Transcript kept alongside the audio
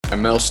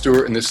I'm Mel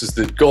Stewart, and this is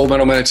the Gold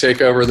Medal Minute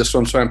Takeover, the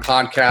Swim Swam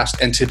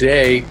podcast. And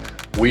today,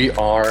 we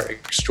are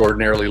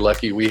extraordinarily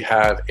lucky. We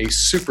have a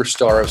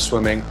superstar of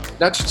swimming.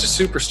 Not just a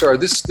superstar.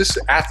 This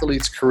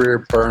athlete's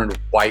career burned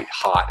white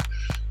hot.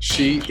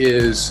 She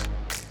was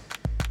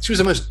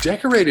the most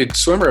decorated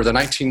swimmer of the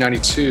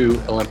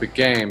 1992 Olympic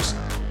Games.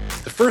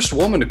 The first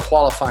woman to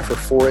qualify for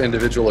 4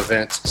 individual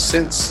events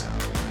since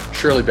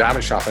Shirley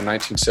Babashoff in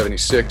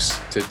 1976.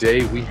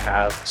 Today, we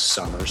have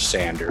Summer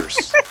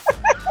Sanders.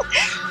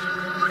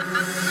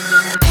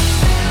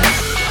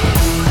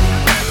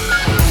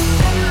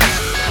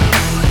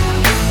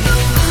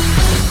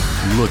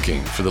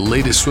 Looking for the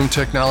latest swim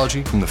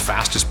technology from the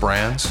fastest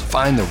brands?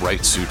 Find the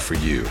right suit for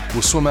you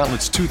with Swim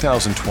Outlet's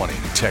 2020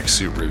 Tech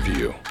Suit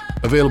Review.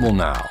 Available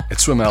now at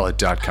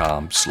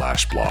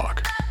swimoutlet.com/blog.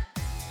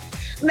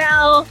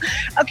 Mel,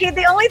 okay,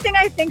 the only thing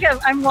I think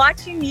of, I'm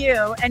watching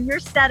you and your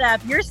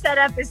setup. Your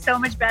setup is so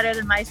much better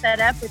than my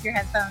setup with your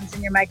headphones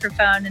and your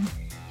microphone. And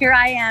here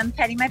I am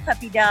petting my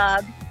puppy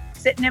dog,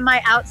 sitting in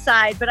my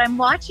outside, but I'm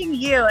watching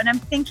you and I'm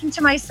thinking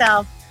to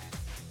myself,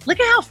 look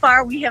at how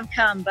far we have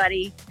come,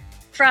 buddy.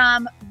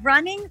 From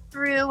running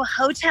through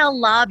hotel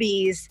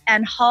lobbies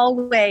and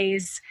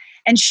hallways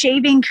and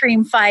shaving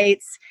cream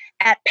fights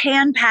at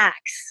Pan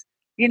Packs.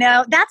 You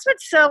know, that's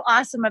what's so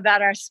awesome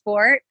about our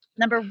sport.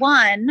 Number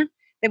one,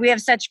 that we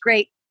have such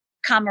great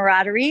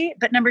camaraderie.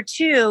 But number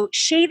two,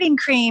 shaving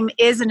cream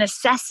is a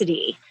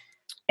necessity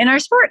in our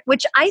sport,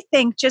 which I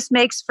think just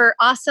makes for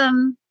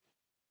awesome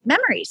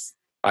memories.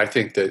 I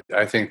think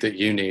that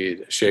you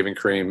need a shaving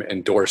cream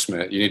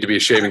endorsement. You need to be a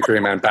shaving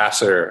cream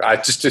ambassador. I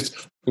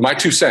just my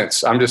 2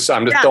 cents. I'm just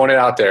throwing it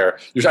out there.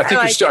 I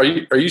think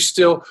are you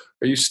still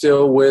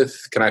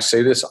with? Can I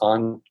say this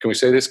on? Can we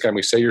say this? Can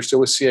we say you're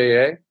still with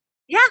CAA?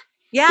 Yeah.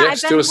 I've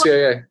still with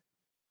CAA.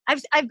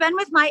 I've been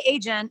with my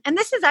agent, and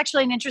this is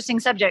actually an interesting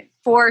subject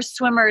for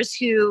swimmers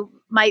who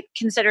might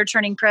consider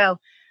turning pro.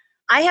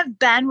 I have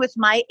been with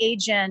my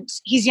agent.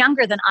 He's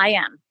younger than I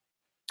am.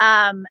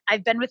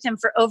 I've been with him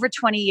for over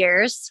 20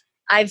 years.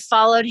 I've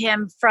followed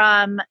him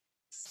from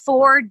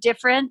 4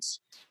 different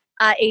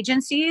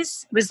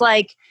agencies. It was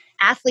like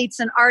Athletes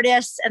and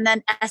Artists, and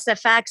then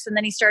SFX, and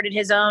then he started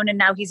his own, and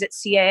now he's at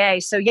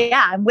CAA. So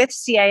yeah, I'm with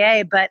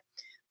CAA, but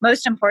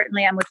most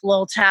importantly, I'm with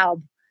Lowell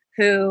Taub,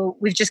 who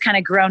we've just kind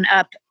of grown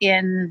up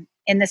in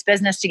this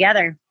business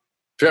together.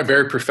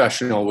 Very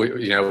professional.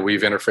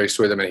 We've interfaced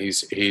with him, and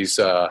he's he is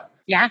a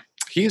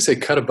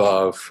cut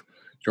above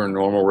your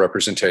normal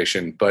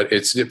representation. But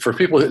it's for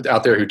people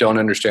out there who don't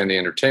understand the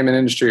entertainment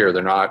industry or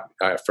they're not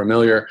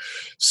familiar.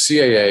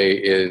 CAA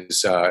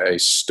is a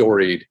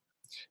storied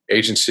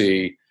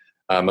agency,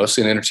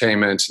 mostly in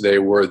entertainment. They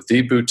were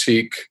the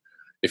boutique.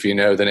 If you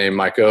know the name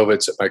Mike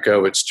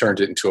Ovitz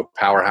turned it into a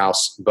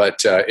powerhouse.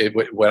 But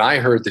when I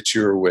heard that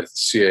you were with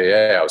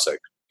CAA, I was like,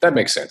 that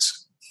makes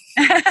sense.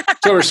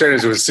 Summer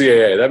Sanders with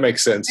CAA. That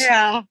makes sense.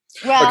 Yeah.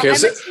 Well, okay,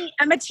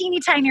 I'm a teeny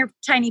tiny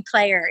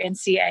player in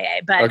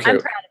CAA, but okay. I'm proud of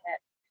it.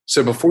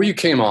 So before you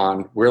came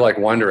on, we're like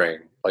wondering,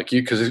 like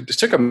you, because it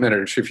took a minute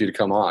or two for you to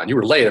come on. You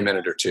were late a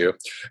minute or two.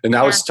 And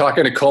I was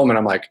talking to Coleman.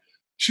 I'm like,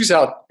 she's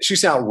out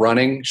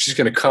running. She's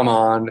going to come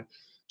on.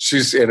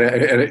 She's going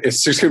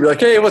to be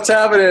like, hey, what's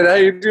happening? How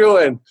you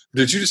doing?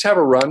 Did you just have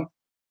a run?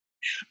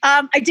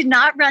 I did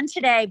not run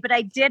today, but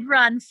I did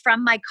run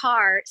from my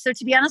car. So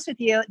to be honest with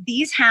you,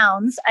 these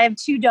hounds, I have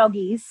 2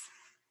 doggies,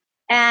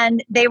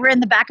 and they were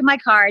in the back of my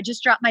car. I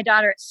just dropped my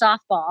daughter at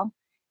softball,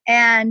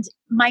 and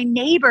my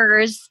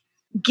neighbors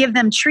give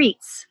them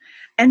treats.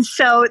 And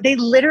so they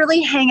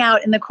literally hang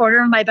out in the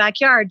corner of my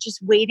backyard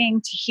just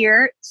waiting to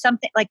hear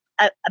something like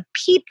a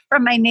peep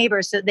from my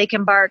neighbors so that they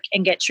can bark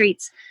and get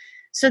treats.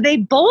 So they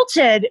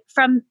bolted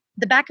from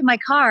the back of my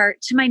car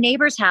to my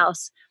neighbor's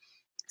house.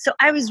 So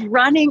I was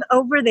running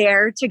over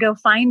there to go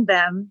find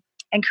them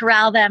and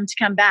corral them to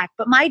come back.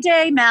 But my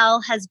day, Mel,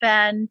 has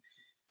been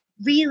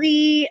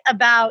really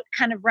about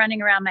kind of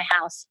running around my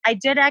house. I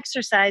did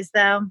exercise,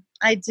 though.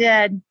 I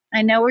did.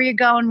 I know where you're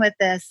going with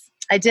this.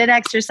 I did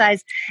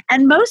exercise.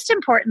 And most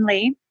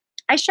importantly,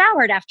 I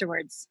showered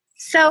afterwards.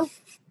 So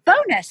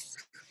bonus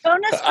for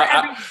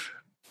everyone.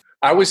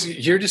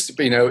 Here's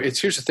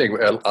the thing.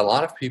 A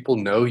lot of people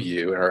know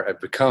you and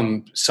have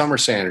become Summer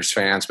Sanders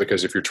fans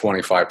because of your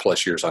 25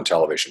 plus years on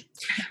television.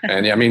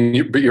 And I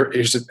mean,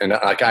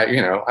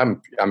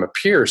 I'm a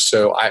peer.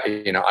 So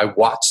I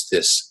watched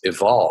this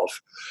evolve.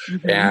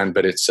 Mm-hmm.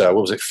 But it's, what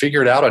was it?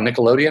 Figure It Out on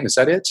Nickelodeon. Is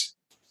that it?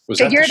 Was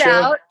Figure It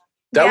Out.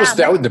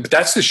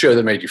 That's the show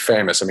that made you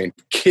famous. I mean,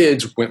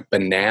 kids went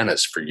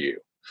bananas for you.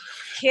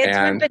 Kids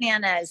went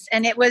bananas.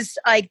 And it was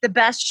like the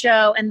best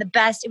show and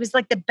it was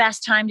like the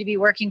best time to be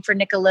working for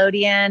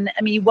Nickelodeon.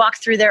 I mean, you walk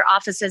through their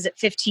offices at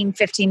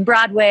 1515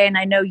 Broadway, and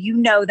I know you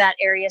know that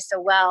area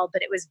so well,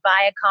 but it was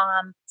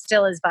Viacom,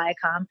 still is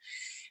Viacom.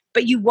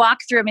 But you walk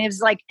through, I mean, it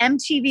was like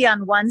MTV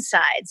on one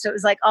side. So it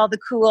was like all the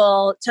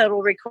cool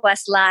Total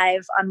Request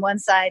Live on one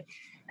side.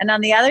 And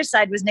on the other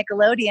side was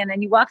Nickelodeon.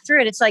 And you walk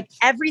through it, it's like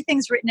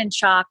everything's written in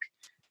chalk.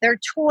 There are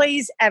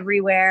toys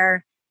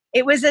everywhere.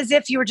 It was as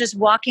if you were just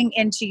walking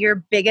into your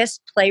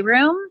biggest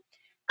playroom.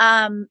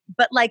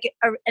 but like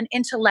an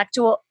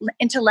intellectual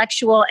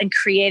and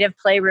creative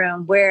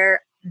playroom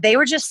where they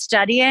were just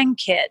studying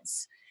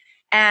kids.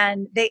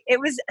 And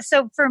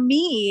so for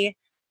me,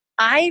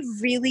 I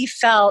really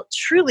felt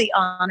truly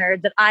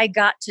honored that I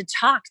got to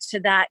talk to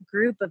that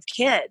group of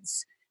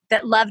kids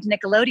that loved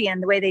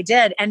Nickelodeon the way they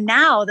did. And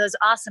now those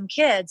awesome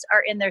kids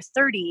are in their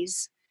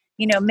 30s,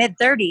 mid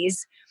 30s.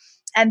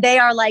 And they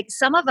are like,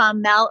 some of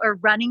them, Mel, are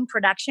running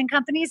production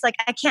companies. Like,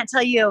 I can't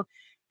tell you,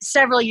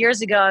 several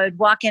years ago, I would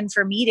walk in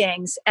for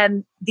meetings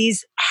and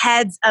these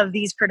heads of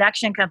these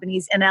production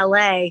companies in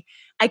LA,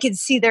 I could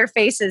see their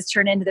faces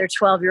turn into their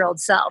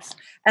 12-year-old self.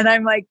 And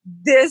I'm like,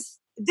 this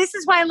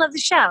is why I love the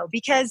show,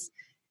 because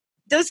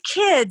those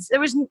kids, there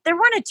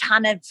weren't a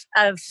ton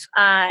of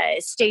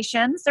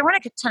stations. There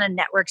weren't a ton of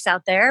networks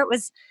out there. It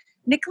was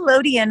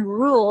Nickelodeon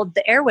ruled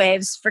the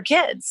airwaves for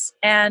kids.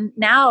 And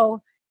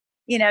now,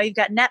 you've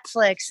got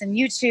Netflix and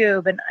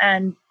YouTube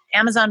and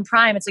Amazon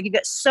Prime. It's like you've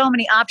got so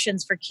many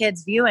options for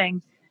kids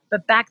viewing.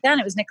 But back then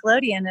it was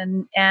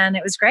Nickelodeon and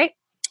it was great.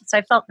 So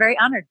I felt very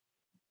honored.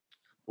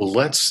 Well,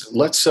 let's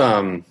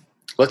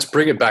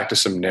bring it back to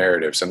some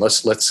narratives, and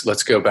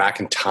let's go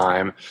back in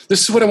time.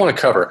 This is what I want to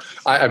cover.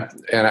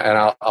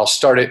 I'll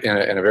start it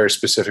in a very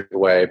specific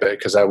way, but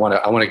because I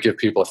want to give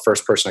people a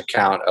first person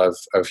account of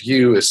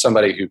you as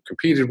somebody who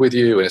competed with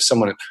you and as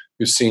someone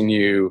who's seen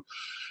you.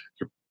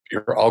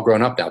 You're all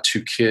grown up now,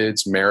 2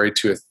 kids, married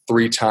to a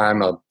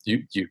 3-time.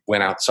 You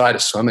went outside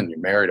of swimming. You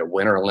married a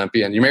Winter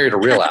Olympian. You married a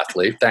real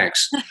athlete.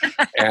 Thanks.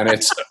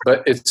 And so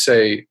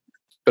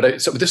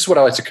this is what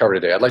I like to cover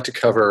today. I'd like to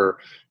cover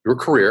your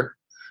career,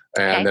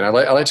 and then I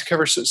like to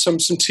cover some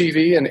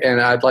TV, and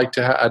I'd like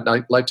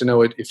to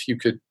know if you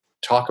could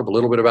talk a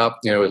little bit about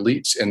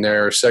elites and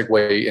their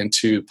segue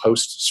into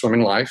post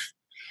swimming life.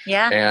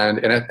 Yeah.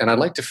 And I'd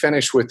like to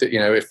finish with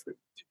if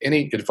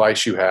any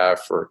advice you have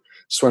for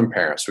swim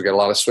parents. We got a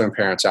lot of swim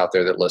parents out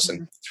there that listen.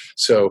 Mm-hmm.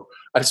 So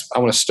I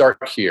want to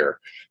start here.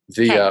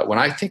 When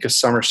I think of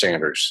Summer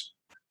Sanders,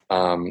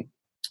 I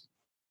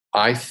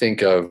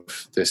think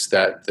of I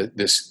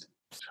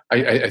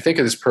think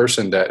of this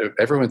person that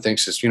everyone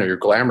thinks is, you're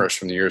glamorous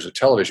from the years of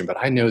television, but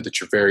I know that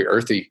you're very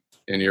earthy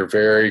and you're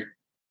very,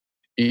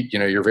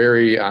 your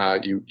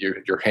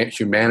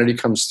humanity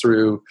comes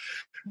through.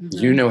 Mm-hmm.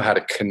 You know how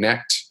to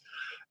connect.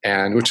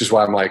 And which is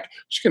why I'm like,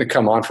 she's going to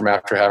come on from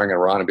after having a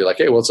run and be like,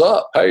 hey, what's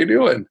up? How you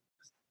doing?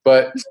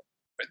 But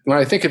when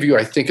I think of you,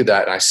 I think of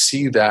that and I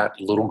see that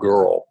little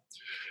girl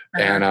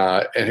and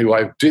who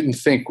I didn't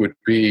think would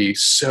be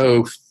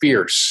so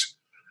fierce.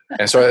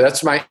 And so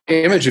that's my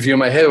image of you in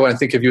my head. When I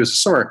think of you as a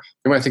swimmer,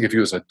 when I think of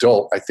you as an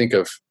adult, I think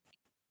of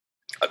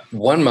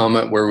one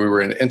moment where we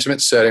were in an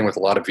intimate setting with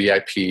a lot of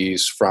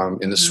VIPs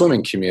in the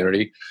swimming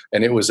community.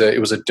 And it was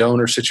a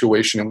donor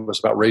situation. It was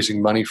about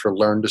raising money for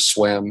Learn to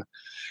Swim.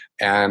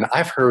 And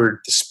I've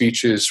heard the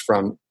speeches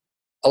from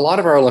a lot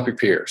of our Olympic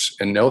peers,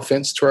 and no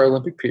offense to our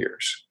Olympic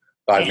peers,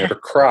 but I've never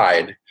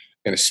cried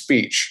in a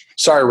speech.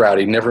 Sorry,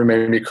 Rowdy, never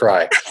made me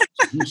cry.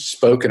 You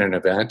spoke in an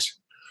event,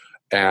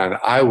 and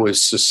I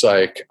was just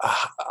like,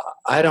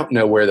 I don't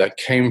know where that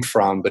came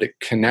from, but it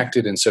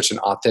connected in such an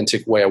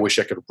authentic way. I wish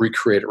I could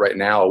recreate it right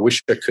now. I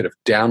wish I could have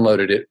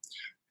downloaded it,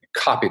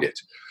 copied it.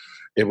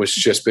 It was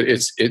just, but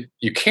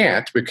you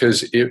can't,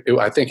 because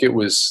I think it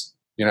was,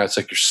 it's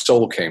like your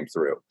soul came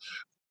through.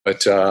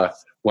 But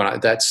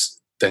that's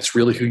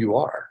really who you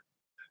are.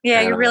 Yeah,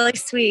 you're really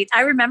sweet.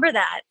 I remember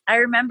that.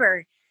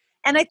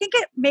 And I think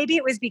maybe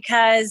it was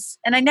because,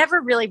 and I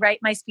never really write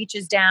my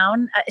speeches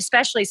down,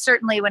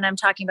 certainly when I'm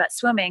talking about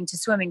swimming to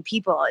swimming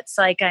people. It's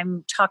like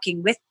I'm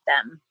talking with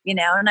them,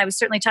 and I was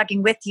certainly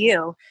talking with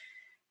you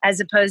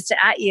as opposed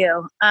to at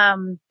you.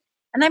 And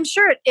I'm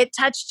sure it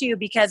touched you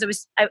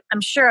because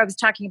I'm sure I was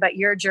talking about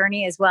your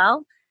journey as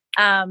well.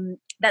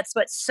 That's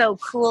what's so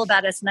cool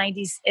about us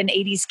 90s and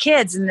 80s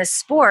kids in this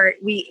sport.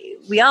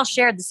 We all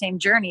shared the same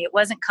journey. It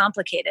wasn't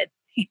complicated.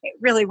 It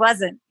really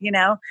wasn't,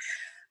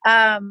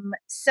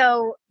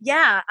 So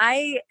yeah,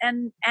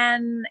 and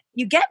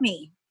you get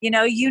me,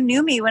 you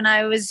knew me when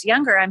I was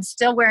younger. I'm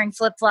still wearing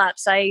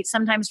flip-flops. I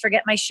sometimes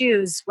forget my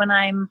shoes when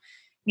I'm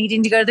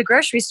needing to go to the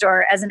grocery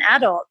store as an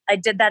adult. I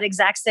did that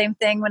exact same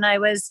thing when I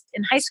was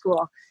in high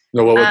school.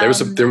 No, well, there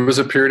was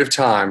a period of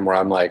time where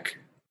I'm like,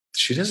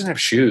 she doesn't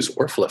have shoes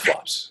or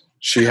flip-flops.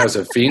 She has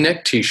a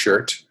V-neck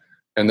T-shirt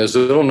and those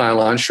little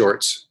nylon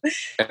shorts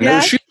and no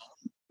shoes.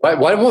 Why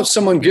won't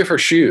someone give her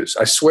shoes?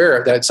 I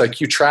swear that's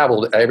like you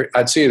traveled.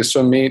 I'd see you at a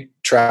swim meet,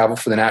 travel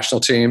for the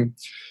national team,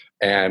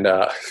 and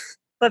that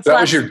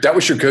was your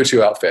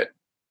go-to outfit.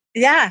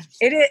 Yeah,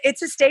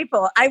 it's a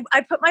staple.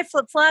 I put my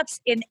flip-flops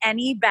in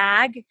any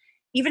bag,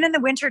 even in the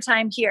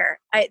wintertime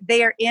here.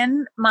 They are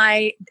in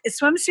my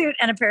swimsuit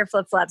and a pair of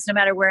flip-flops, no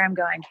matter where I'm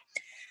going.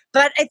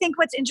 But I think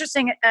what's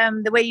interesting,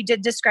 the way you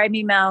did describe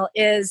me, Mel,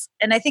 is,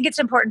 and I think it's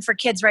important for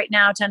kids right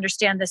now to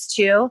understand this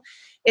too,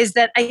 is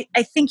that I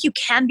think you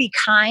can be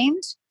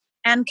kind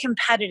and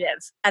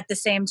competitive at the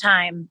same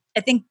time. I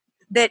think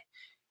that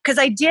because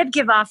I did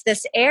give off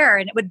this air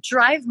and it would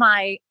drive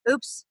my,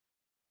 oops,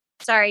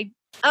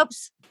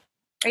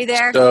 Are you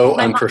there? So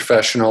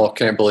unprofessional.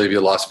 Can't believe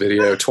you lost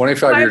video.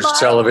 25 years of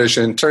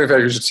television, 25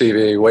 years of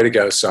TV. Way to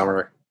go,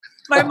 Summer.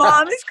 My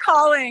mom is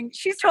calling.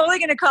 She's totally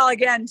going to call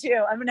again,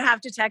 too. I'm going to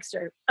have to text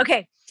her.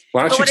 Okay.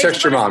 Why don't you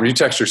text your mom? You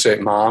text her, say,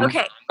 Mom,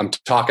 okay. I'm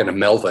talking to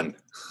Melvin.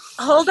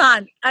 Hold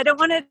on. I don't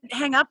want to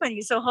hang up on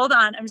you, so hold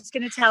on. I'm just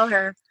going to tell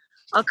her.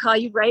 I'll call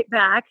you right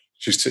back.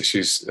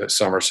 She's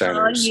Summer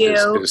Sanders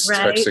is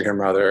right? Texting her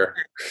mother.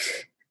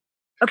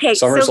 Okay.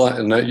 Summer's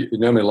you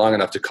know me long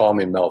enough to call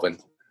me Melvin.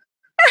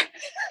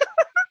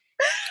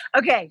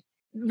 Okay.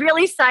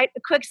 Really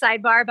quick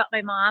sidebar about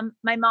my mom.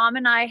 My mom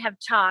and I have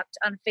talked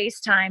on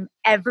FaceTime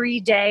every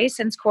day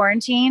since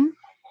quarantine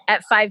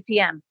at 5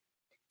 p.m.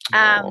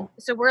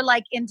 So we're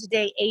like into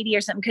day 80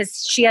 or something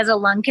because she has a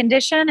lung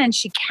condition and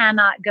she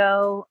cannot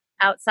go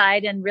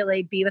outside and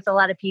really be with a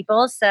lot of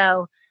people.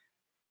 So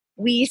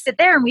we sit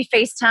there and we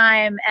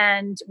FaceTime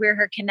and we're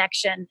her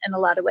connection in a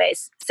lot of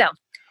ways. So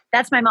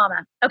that's my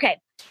mama. Okay.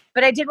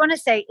 But I did want to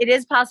say it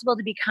is possible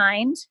to be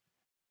kind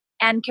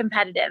and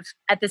competitive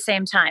at the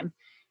same time.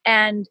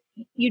 And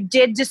you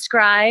did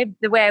describe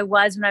the way I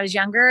was when I was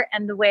younger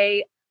and the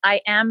way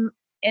I am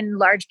in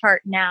large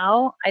part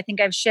now. I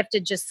think I've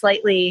shifted just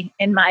slightly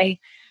in my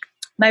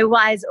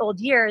wise old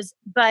years,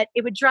 but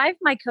it would drive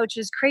my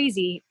coaches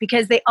crazy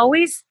because they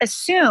always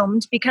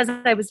assumed because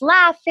I was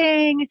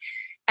laughing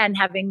and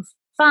having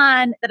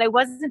fun that I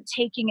wasn't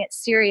taking it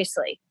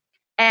seriously.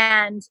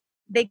 And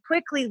they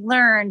quickly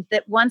learned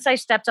that once I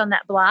stepped on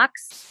that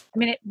blocks, I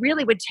mean, it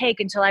really would take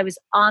until I was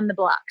on the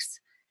blocks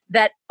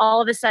that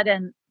all of a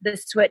sudden the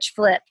switch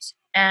flipped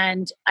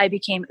and I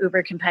became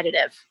uber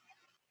competitive.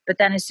 But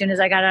then as soon as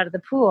I got out of the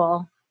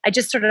pool, I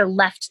just sort of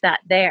left that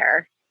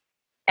there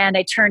and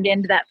I turned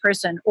into that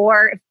person.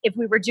 Or if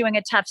we were doing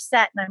a tough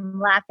set and I'm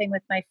laughing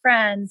with my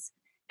friends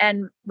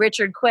and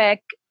Richard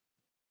Quick,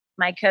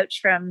 my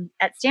coach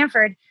at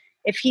Stanford,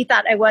 if he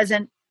thought I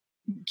wasn't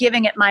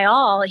giving it my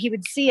all, he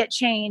would see it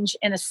change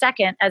in a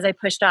second as I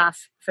pushed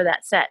off for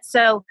that set.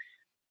 So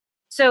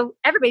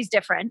everybody's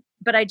different,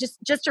 but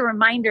just a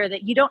reminder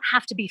that you don't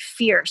have to be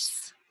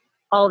fierce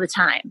all the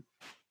time.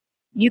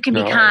 You can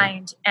be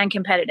kind and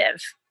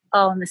competitive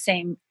all in the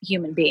same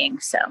human being.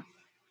 So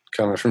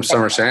coming from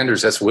Summer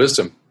Sanders, that's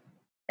wisdom.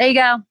 There you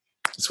go.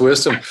 It's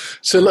wisdom.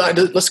 So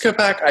let's go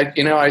back.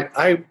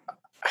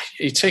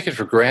 You take it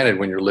for granted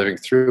when you're living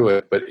through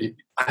it, but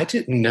I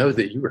didn't know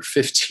that you were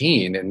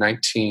 15 in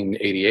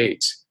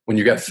 1988 when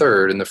you got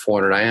third in the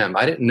 400 IM.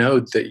 I didn't know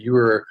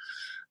that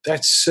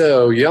that's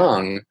so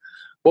young.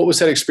 What was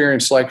that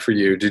experience like for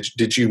you?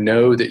 Did you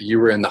know that you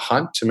were in the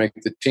hunt to make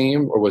the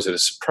team, or was it a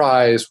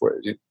surprise?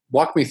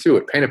 Walk me through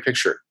it. Paint a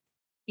picture.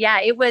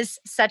 Yeah, it was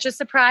such a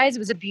surprise. It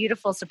was a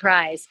beautiful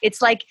surprise. It's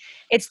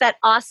that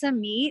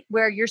awesome meet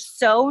where you're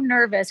so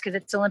nervous because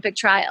it's Olympic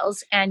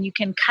trials and you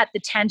can cut the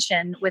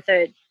tension with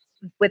a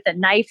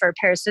knife or a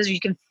pair of scissors. You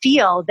can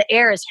feel the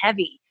air is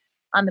heavy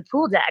on the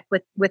pool deck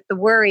with the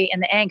worry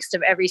and the angst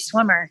of every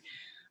swimmer.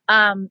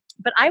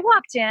 But I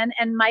walked in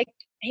and Mike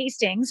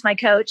Hastings, my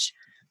coach,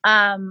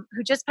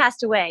 who just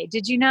passed away.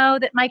 Did you know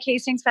that Mike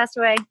Hastings passed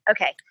away?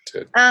 Okay.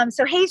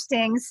 So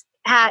Hastings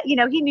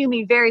he knew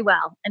me very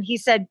well. And he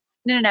said,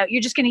 no,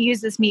 you're just going to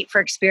use this meet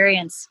for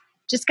experience.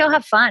 Just go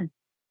have fun.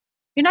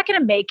 You're not going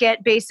to make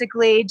it,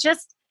 basically.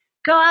 Just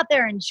go out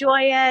there,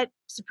 enjoy it,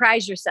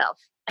 surprise yourself.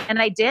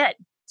 And I did.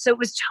 So it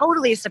was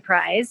totally a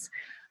surprise.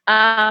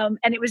 And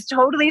it was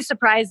totally a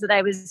surprise that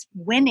I was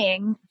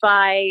winning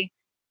by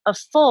a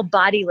full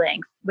body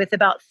length with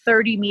about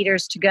 30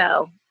 meters to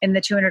go in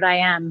the 200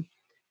 IM.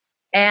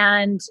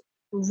 And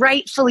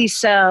rightfully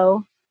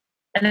so,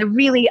 and I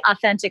really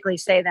authentically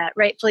say that,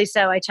 rightfully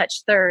so, I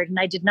touched third and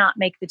I did not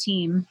make the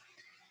team.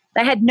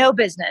 I had no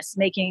business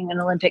making an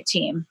Olympic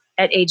team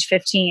at age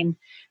 15.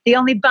 The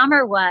only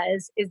bummer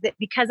is that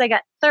because I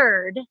got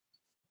third,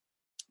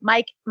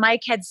 Mike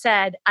had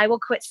said, I will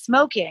quit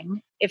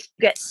smoking if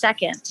you get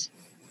second.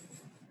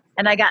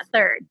 And I got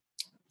third.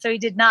 So he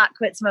did not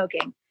quit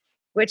smoking,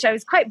 which I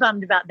was quite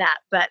bummed about that.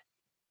 But,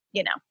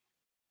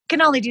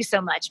 can only do so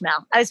much,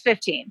 Mel. I was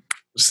 15. It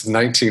was the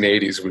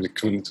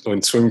 1980s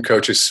when swim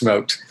coaches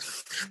smoked.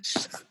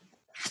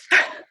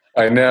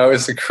 I know,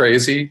 it's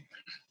crazy.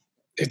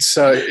 It's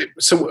so.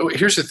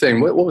 Here's the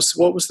thing. What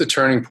was the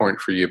turning point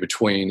for you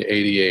between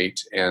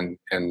 88 and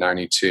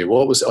 92?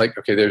 What was it like?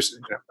 Okay,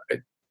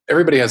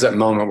 everybody has that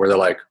moment where they're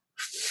like,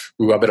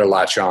 "Ooh, I better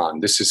latch on.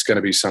 This is going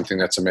to be something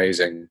that's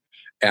amazing,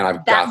 and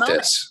I've got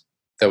this."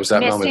 That was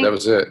that moment. That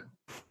was it.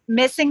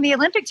 Missing the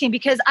Olympic team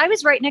because I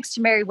was right next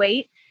to Mary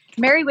Waite.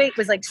 Mary Waite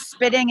was like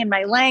spitting in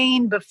my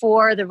lane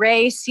before the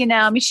race.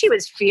 I mean, she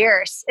was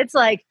fierce. It's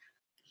like,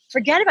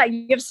 forget about it.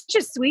 You have such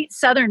a sweet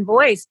Southern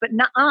voice, but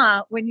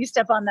nuh-uh when you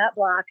step on that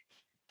block.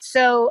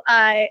 So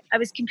I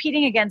was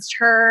competing against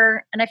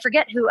her, and I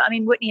forget who. I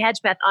mean, Whitney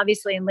Hedgepeth,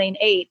 obviously in lane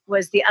 8,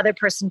 was the other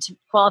person to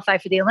qualify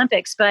for the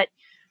Olympics, but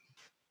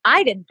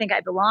I didn't think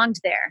I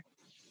belonged there.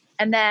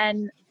 And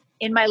then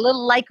in my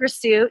little Lycra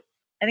suit,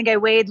 I think I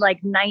weighed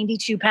like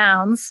 92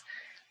 pounds.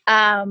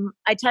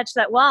 I touched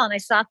that wall and I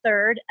saw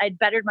third. I'd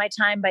bettered my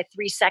time by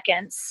 3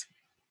 seconds.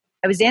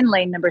 I was in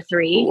lane number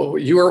 3. Well,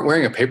 you weren't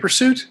wearing a paper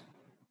suit?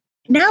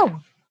 No.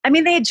 I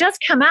mean, they had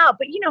just come out,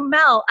 but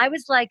Mel, I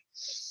was like,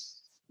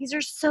 these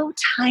are so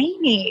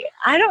tiny.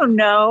 I don't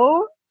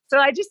know. So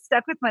I just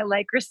stuck with my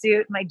Lycra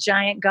suit, my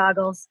giant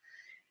goggles.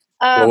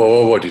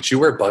 Whoa. Did you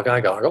wear bug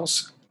eye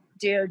goggles?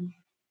 Dude,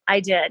 I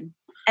did.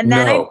 And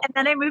then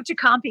I moved to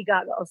compy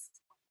goggles.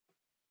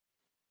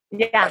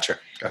 Yeah.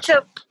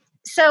 Gotcha.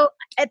 So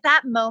at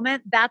that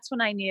moment, that's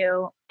when I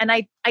knew. And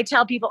I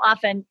tell people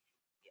often,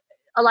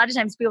 a lot of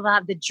times people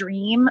have the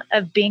dream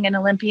of being an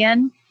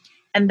Olympian.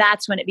 And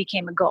that's when it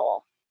became a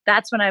goal.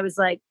 That's when I was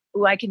like,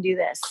 oh, I can do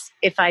this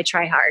if I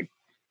try hard.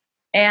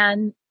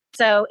 And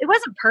so it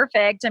wasn't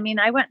perfect. I mean,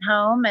 I went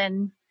home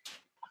and,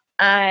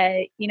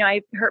 I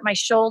hurt my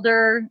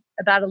shoulder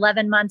about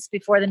 11 months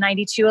before the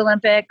 92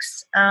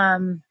 Olympics.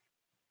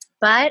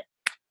 But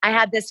I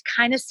had this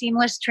kind of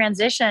seamless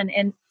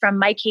transition from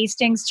Mike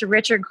Hastings to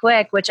Richard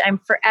Quick, which I'm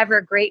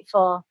forever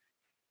grateful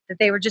that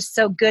they were just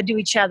so good to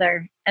each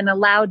other and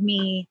allowed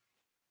me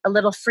a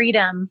little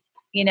freedom,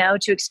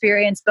 to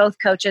experience both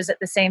coaches at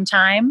the same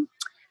time.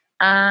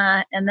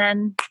 And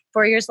then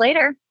 4 years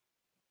later,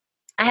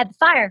 I had the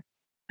fire.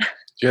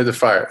 You had the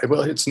fire.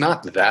 Well, it's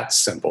not that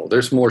simple.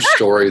 There's more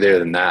story there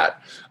than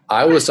that.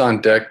 I was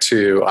on deck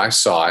too. I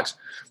saw it.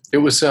 It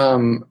was,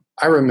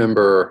 I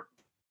remember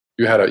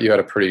you had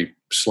a pretty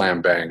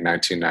slam bang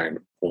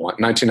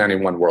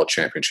 1991 World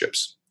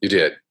Championships. You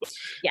did.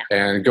 Yeah.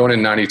 And going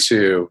in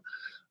 92,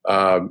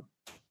 I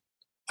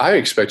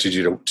expected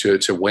you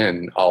to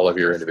win all of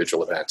your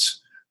individual events.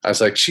 I was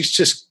like, she's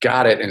just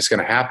got it and it's going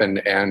to happen.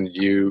 And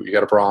you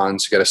got a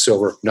bronze, you got a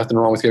silver. Nothing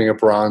wrong with getting a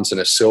bronze and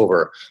a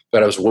silver.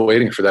 But I was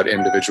waiting for that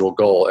individual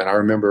goal. And I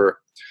remember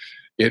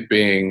it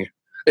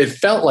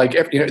felt like,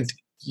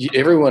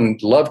 everyone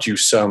loved you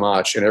so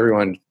much and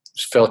everyone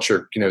felt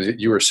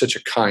you were such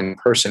a kind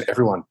person.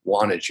 Everyone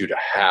wanted you to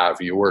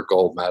have your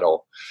gold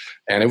medal.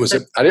 And it was,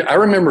 I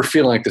remember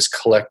feeling like this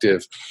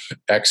collective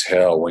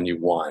exhale when you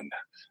won.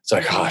 It's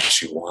like,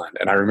 gosh, you won.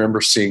 And I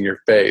remember seeing your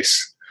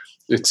face.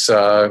 It's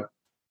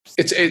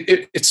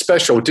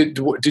special.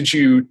 Did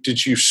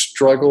you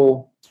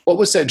struggle? What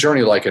was that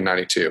journey like in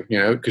 92?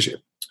 Because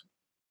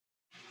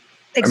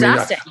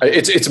exhausting.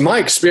 It's my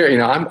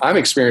experience. I'm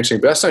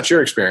experiencing, but that's not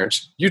your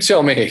experience. You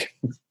tell me.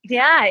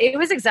 Yeah, it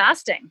was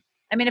exhausting.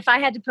 I mean, if I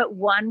had to put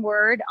one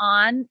word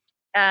on,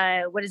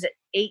 8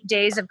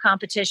 days of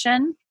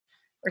competition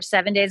or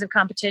 7 days of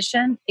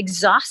competition,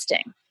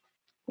 exhausting.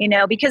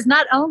 Because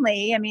not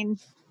only,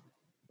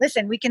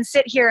 listen, we can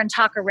sit here and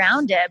talk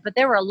around it, but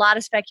there were a lot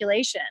of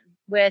speculation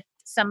with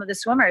some of the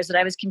swimmers that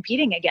I was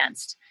competing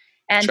against.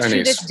 And Chinese.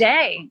 To this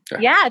day,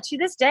 to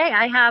this day,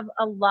 I have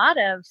a lot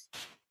of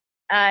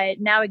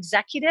now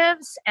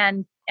executives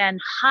and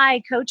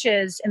high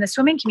coaches in the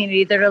swimming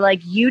community that are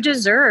like, you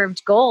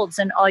deserved golds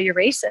in all your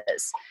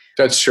races.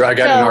 That's true. I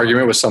got in an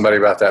argument with somebody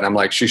about that. And I'm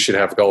like, she should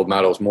have gold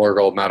medals, more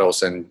gold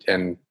medals.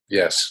 And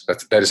yes,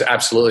 that is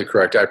absolutely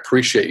correct. I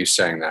appreciate you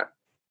saying that.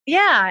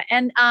 Yeah.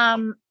 And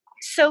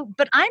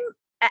but I'm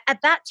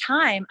at that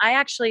time, I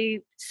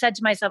actually said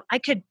to myself, I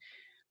could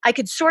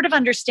sort of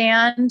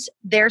understand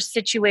their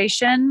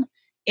situation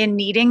in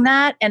needing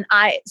that. And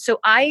I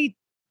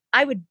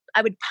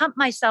would pump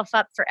myself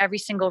up for every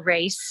single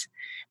race.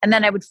 And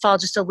then I would fall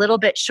just a little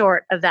bit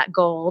short of that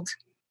gold.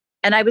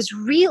 And I was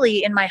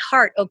really in my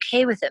heart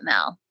okay with it,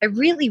 Mel. I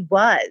really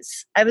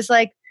was. I was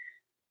like,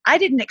 I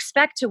didn't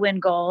expect to win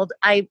gold.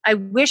 I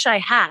wish I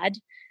had,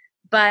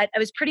 but I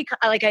was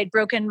I'd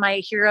broken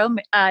my hero,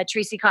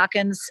 Tracy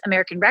Calkins'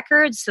 American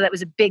records. So that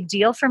was a big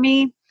deal for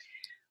me.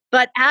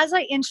 But as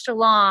I inched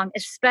along,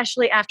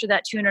 especially after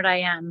that 200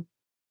 IM,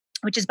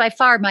 which is by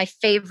far my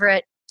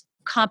favorite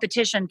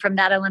competition from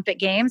that Olympic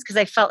Games, because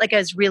I felt like I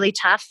was really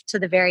tough to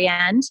the very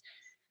end.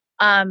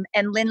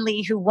 And Lynn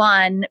Lee, who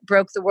won,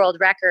 broke the world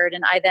record,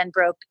 and I then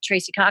broke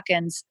Tracy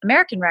Calkins'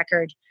 American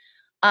record.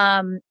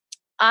 After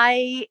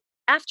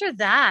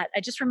that, I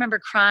just remember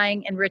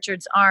crying in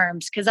Richard's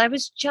arms because I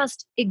was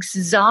just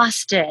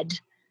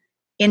exhausted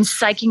in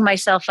psyching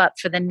myself up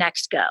for the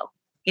next go.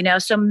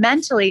 So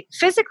mentally,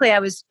 physically, I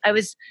was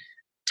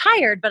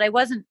tired, but I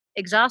wasn't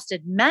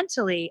exhausted.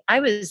 Mentally, I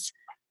was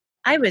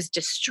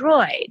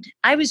destroyed.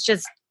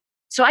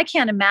 So I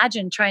can't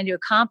imagine trying to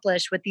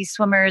accomplish what these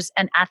swimmers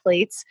and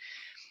athletes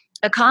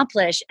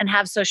accomplish and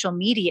have social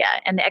media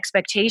and the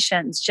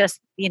expectations,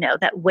 just,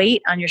 that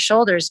weight on your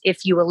shoulders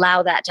if you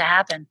allow that to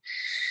happen.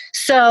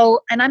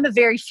 So, and I'm a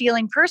very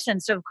feeling person.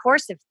 So of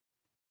course, if,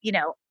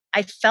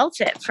 I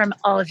felt it from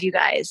all of you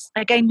guys,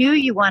 like I knew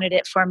you wanted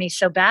it for me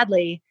so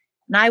badly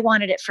and I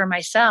wanted it for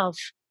myself.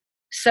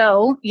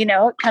 So,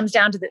 it comes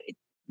down to the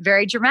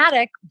very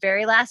dramatic,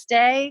 very last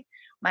day,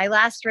 my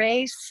last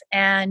race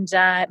and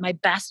my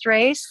best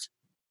race.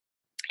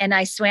 And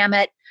I swam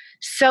it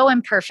so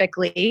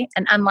imperfectly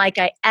and unlike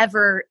I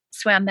ever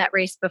swam that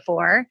race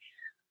before.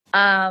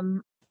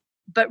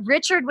 But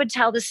Richard would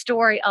tell the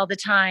story all the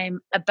time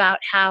about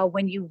how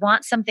when you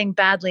want something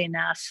badly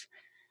enough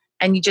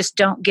and you just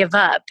don't give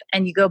up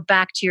and you go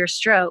back to your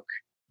stroke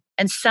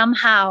and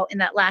somehow in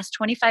that last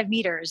 25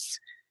 meters,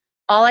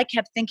 all I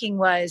kept thinking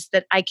was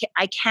that I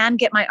can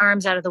get my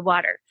arms out of the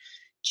water.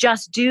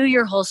 Just do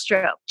your whole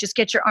stroke. Just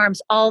get your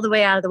arms all the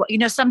way out of the water. You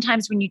know,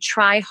 sometimes when you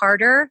try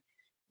harder,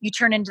 you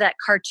turn into that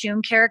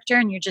cartoon character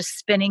and you're just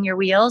spinning your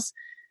wheels.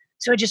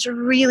 So I just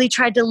really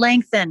tried to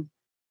lengthen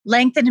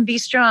and be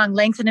strong,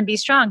 lengthen and be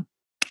strong.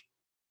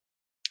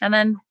 And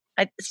then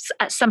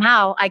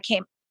somehow I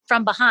came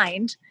from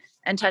behind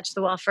and touched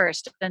the wall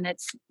first. And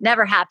it's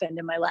never happened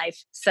in my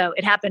life. So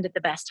it happened at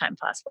the best time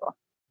possible.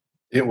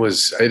 It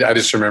was, I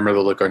just remember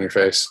the look on your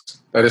face.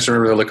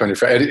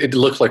 It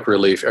looked like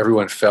relief.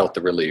 Everyone felt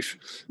the relief.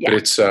 Yeah. But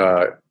it's,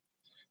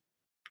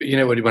 you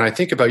know, when I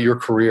think about your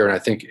career, and I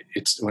think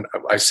it's, when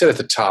I said at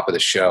the top of the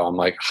show, I'm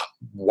like,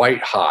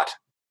 white hot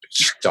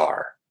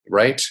star,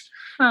 right?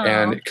 Aww.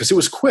 And because it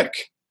was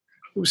quick.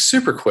 It was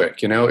super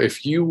quick. You know,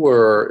 if you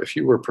were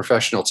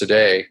professional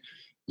today,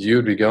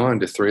 you'd be going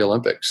to 3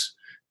 Olympics.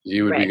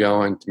 You would be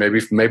going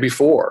maybe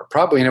 4.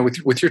 Probably, you know,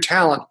 with your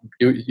talent,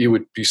 you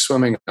would be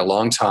swimming a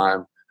long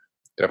time.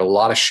 You'd have a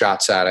lot of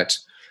shots at it,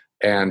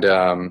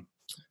 and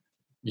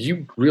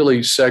you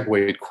really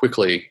segued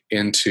quickly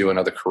into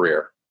another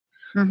career.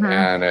 Mm-hmm.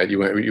 And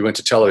you went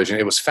to television.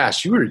 It was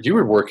fast. You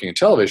were working in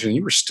television.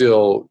 You were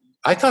still.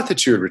 I thought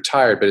that you had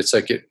retired, but it's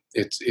like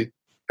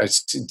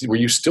were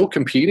you still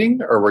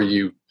competing, or were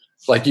you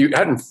like you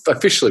hadn't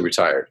officially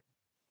retired?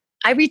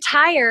 I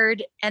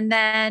retired and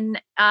then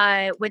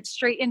went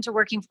straight into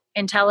working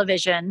in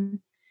television,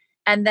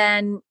 and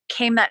then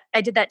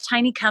I did that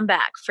tiny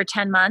comeback for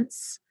 10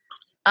 months,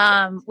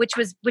 which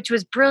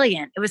was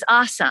brilliant. It was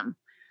awesome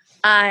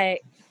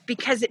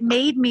because it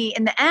made me,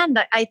 in the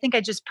end, I think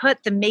I just put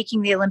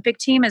making the Olympic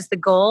team as the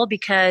goal,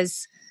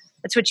 because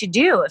that's what you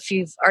do if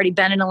you've already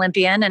been an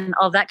Olympian and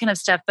all that kind of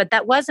stuff. But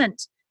that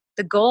wasn't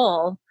the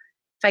goal.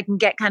 If I can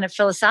get kind of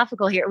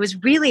philosophical here, it was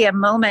really a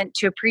moment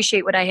to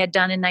appreciate what I had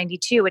done in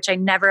 '92, which I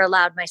never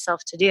allowed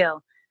myself to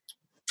do.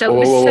 So it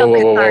was so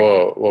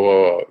cathartic.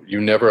 Whoa. You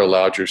never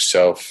allowed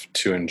yourself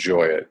to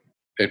enjoy it.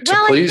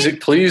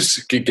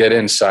 Please get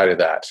inside of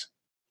that.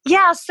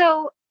 Yeah.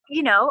 So,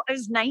 you know, I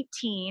was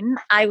 19.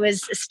 I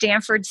was a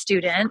Stanford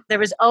student. There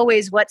was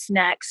always what's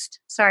next.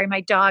 Sorry,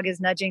 my dog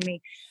is nudging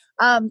me.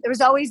 There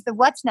was always the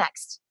what's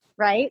next.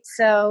 Right.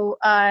 So,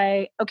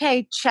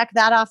 check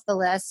that off the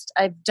list.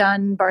 I've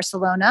done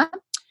Barcelona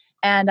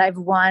and I've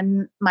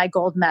won my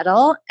gold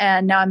medal.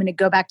 And now I'm going to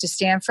go back to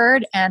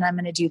Stanford and I'm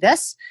going to do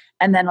this.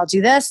 And then I'll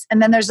do this.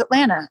 And then there's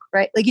Atlanta,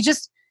 right? Like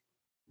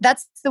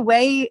that's the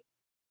way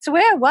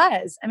I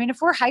was. I mean, if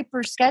we're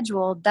hyper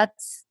scheduled,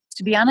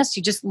 to be honest,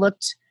 you just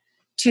looked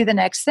to the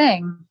next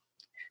thing.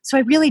 So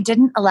I really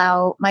didn't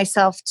allow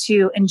myself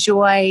to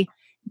enjoy,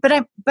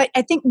 but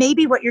I think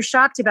maybe what you're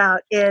shocked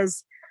about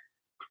is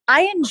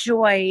I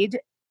enjoyed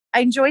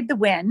the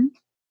win,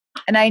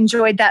 and I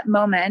enjoyed that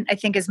moment, I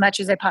think, as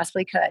much as I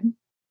possibly could,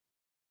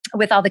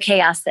 with all the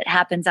chaos that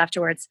happens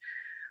afterwards.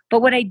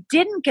 But what I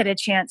didn't get a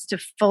chance to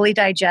fully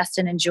digest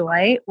and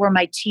enjoy were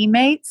my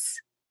teammates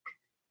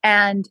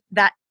and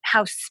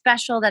how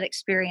special that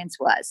experience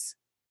was,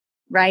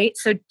 right?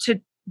 So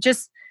to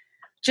just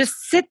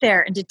sit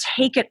there and to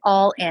take it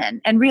all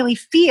in and really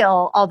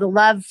feel all the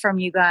love from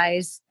you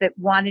guys that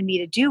wanted me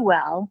to do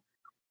well,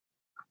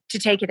 to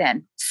take it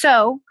in.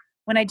 So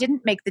when I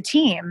didn't make the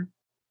team,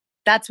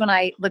 that's when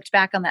I looked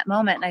back on that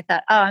moment and I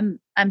thought, oh,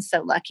 I'm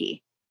so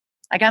lucky.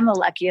 Like, I'm the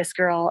luckiest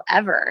girl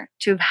ever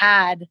to have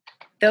had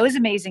those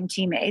amazing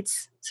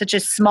teammates, such a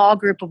small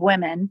group of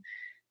women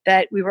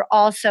that we were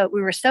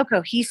so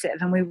cohesive,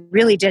 and we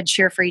really did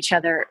cheer for each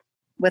other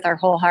with our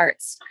whole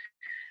hearts.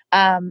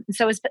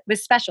 So it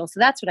was special. So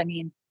that's what I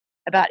mean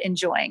about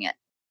enjoying it.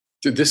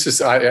 Dude, this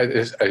is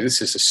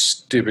a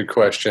stupid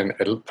question.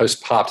 It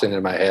just popped into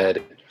my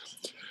head.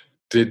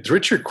 Did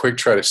Richard Quick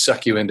try to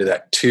suck you into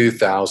that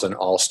 2000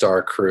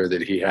 All-Star crew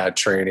that he had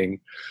training?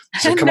 He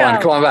said, come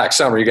on back,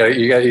 Summer. You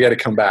got to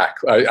come back.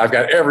 I've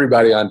got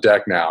everybody on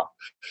deck now.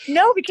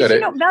 No, because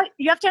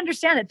you have to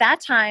understand, at that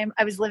time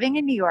I was living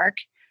in New York.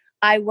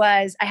 I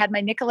had my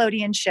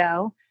Nickelodeon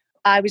show.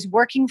 I was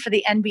working for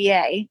the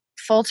NBA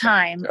full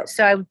time. Yep.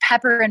 So I would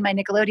pepper in my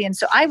Nickelodeon.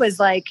 So I was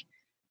like,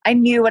 I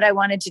knew what I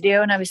wanted to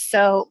do, and I was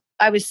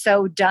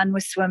so done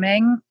with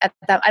swimming at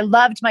that. I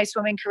loved my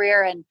swimming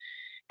career and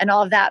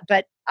all of that,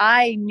 but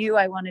I knew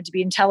I wanted to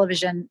be in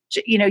television.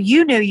 You know,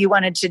 you knew you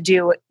wanted to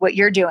do what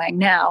you're doing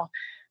now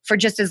for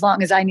just as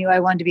long as I knew I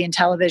wanted to be in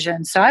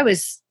television. So I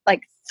was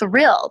like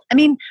thrilled. I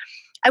mean,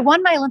 I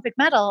won my Olympic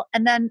medal,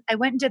 and then I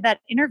went and did that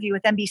interview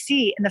with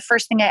NBC. And the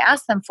first thing I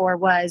asked them for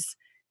was,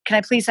 can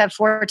I please have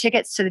 4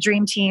 tickets to the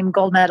Dream Team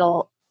gold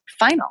medal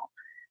final?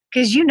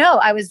 Because, you know,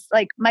 I was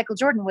like, Michael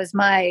Jordan was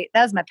my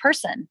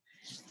person.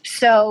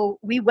 So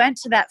we went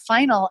to that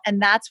final,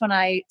 and that's when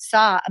I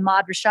saw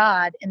Ahmad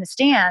Rashad in the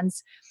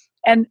stands.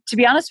 And to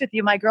be honest with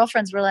you, my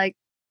girlfriends were like,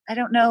 I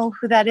don't know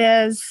who that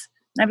is.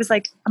 And I was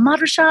like,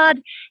 Ahmad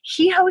Rashad,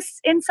 he hosts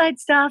Inside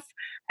Stuff,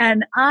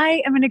 and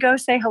I am going to go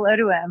say hello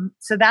to him.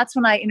 So that's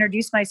when I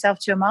introduced myself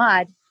to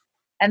Ahmad.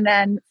 And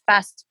then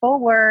fast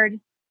forward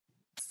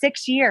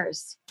 6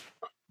 years,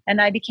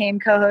 and I became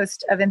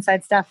co-host of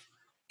Inside Stuff.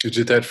 You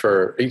did that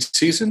for 8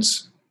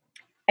 seasons?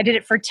 I did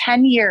it for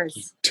 10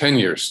 years. 10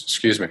 years,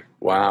 excuse me.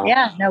 Wow.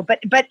 Yeah, no, but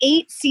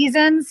 8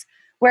 seasons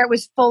where it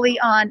was fully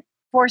on,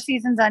 4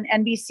 seasons on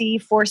NBC,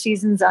 4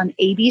 seasons on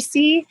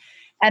ABC,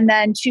 and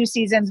then 2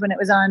 seasons when it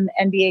was on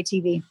NBA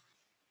TV.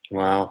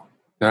 Wow.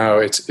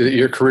 No,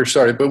 your career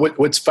started, but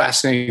what's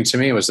fascinating to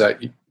me was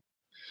that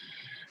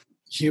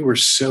you were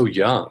so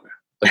young.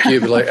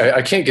 Like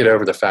I can't get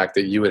over the fact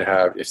that you would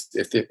have,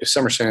 if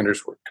Summer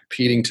Sanders were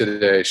competing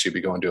today, she'd be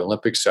going to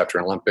Olympics after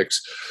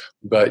Olympics.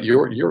 But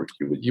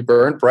you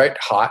burned bright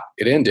hot.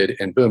 It ended,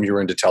 and boom, you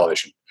were into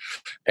television.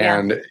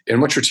 And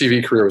once your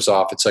TV career was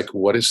off, it's like,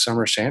 what is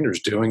Summer Sanders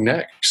doing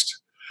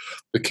next?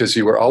 Because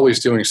you were always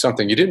doing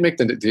something. You didn't make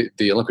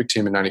the Olympic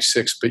team in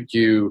 '96, but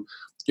you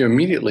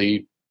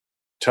immediately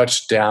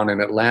touched down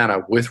in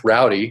Atlanta with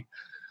Rowdy,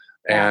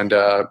 and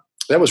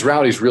that was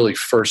Rowdy's really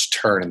first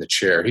turn in the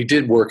chair. He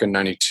did work in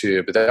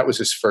 '92, but that was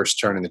his first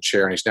turn in the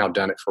chair, and he's now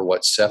done it for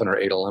 7 or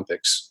 8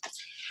 Olympics.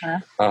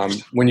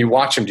 When you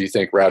watch him, do you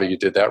think, Rowdy, you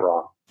did that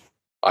wrong?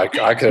 I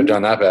could have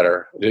done that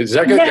better. Does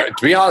that go? No. To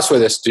be honest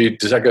with us,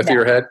 does that go through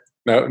your head?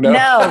 No.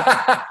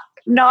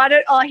 Not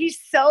at all. He's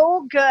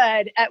so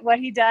good at what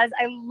he does.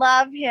 I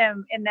love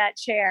him in that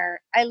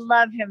chair. I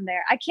love him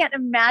there. I can't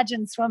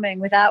imagine swimming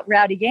without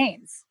Rowdy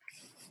Gaines.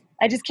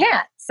 I just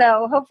can't.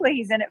 So hopefully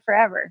he's in it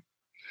forever.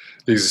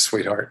 He's a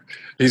sweetheart.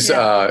 He's,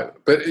 but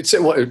it's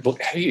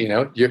hey,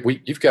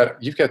 you've got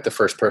the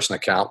first person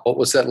account. What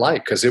was that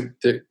like? Because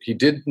he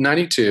did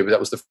 '92, but that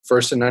was the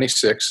first in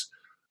 '96.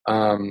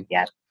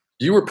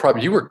 You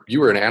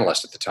were an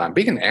analyst at the time.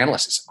 Being an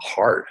analyst is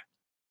hard.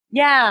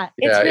 Yeah,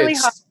 it's really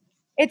hard.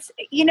 It's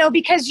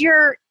because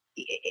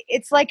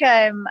it's like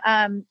a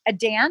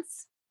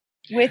dance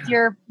with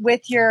your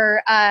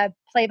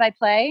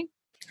play-by-play.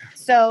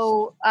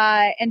 So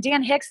and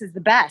Dan Hicks is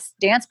the best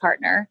dance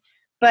partner.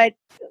 But,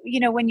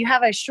 when you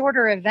have a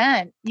shorter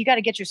event, you got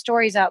to get your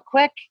stories out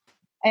quick,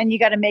 and you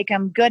got to make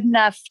them good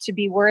enough to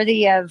be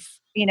worthy of,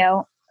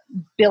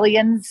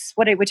 billions.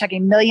 What are we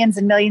talking? Millions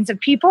and millions of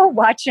people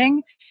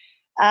watching.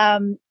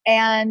 And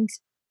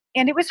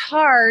it was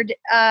hard.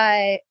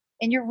 And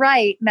you're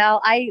right,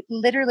 Mel. I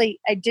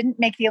didn't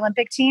make the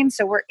Olympic team.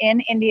 So we're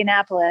in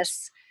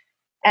Indianapolis,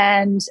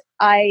 and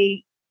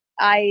I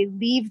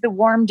leave the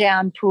warm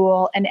down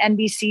pool, and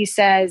NBC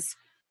says,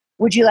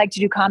 would you like to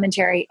do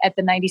commentary at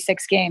the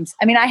 '96 games?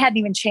 I mean, I hadn't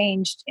even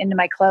changed into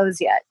my clothes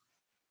yet.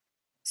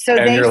 So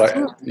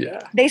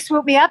they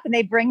swoop me up and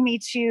they bring me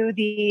to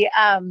the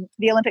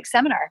Olympic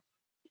seminar.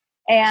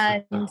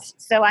 And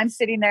so I'm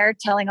sitting there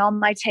telling all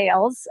my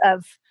tales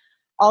of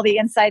all the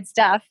inside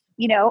stuff,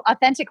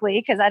 authentically,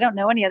 because I don't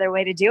know any other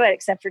way to do it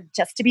except for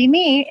just to be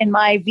me in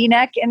my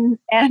V-neck and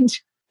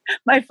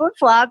my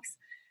flip-flops.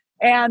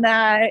 And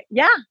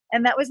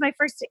and that was my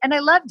first, and I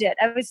loved it.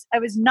 I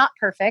was not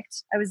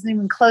perfect. I wasn't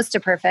even close to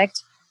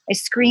perfect. I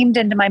screamed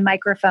into my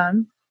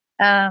microphone,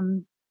 but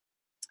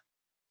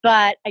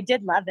I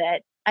did love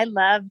it. I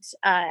loved,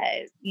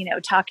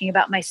 talking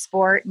about my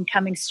sport and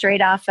coming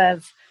straight off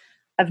of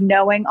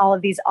knowing all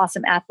of these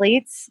awesome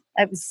athletes.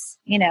 It was,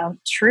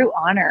 true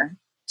honor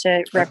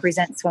to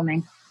represent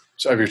swimming.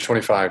 So of your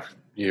 25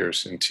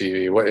 years in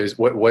TV, what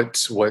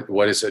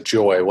is a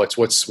joy? What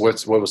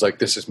was like,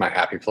 this is my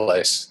happy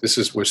place. This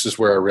is where this is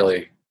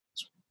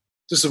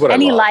what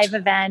any I loved.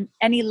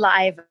 Any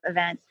live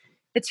event.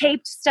 The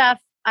taped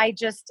stuff, I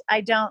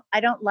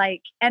don't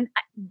like. And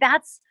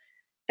that's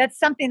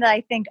something that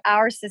I think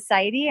our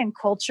society and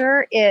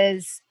culture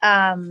is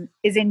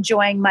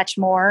enjoying much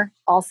more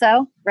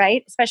also,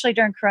 right? Especially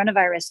during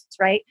coronavirus,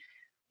 right?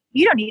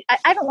 I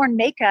haven't worn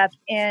makeup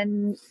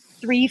in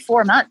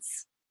 3-4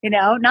 months.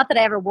 Not that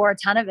I ever wore a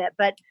ton of it,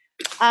 but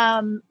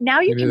now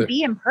you can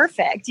be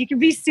imperfect. You can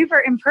be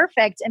super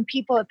imperfect, and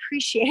people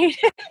appreciate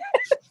it.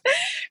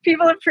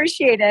 People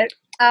appreciate it.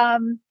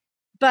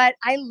 But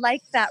I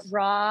like that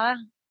raw.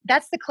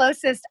 That's the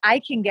closest I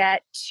can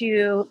get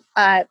to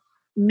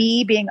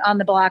me being on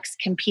the blocks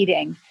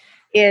competing,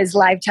 is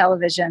live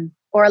television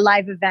or a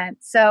live event.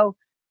 So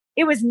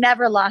it was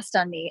never lost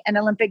on me. And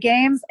Olympic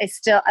Games,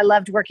 I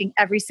loved working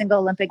every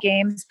single Olympic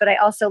Games, but I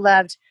also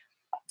loved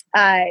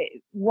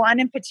one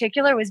in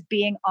particular was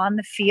being on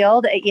the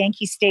field at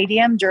Yankee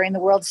Stadium during the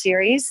World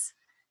Series.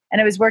 And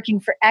I was working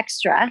for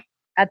Extra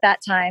at that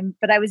time,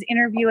 but I was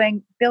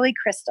interviewing Billy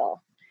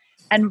Crystal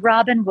and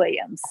Robin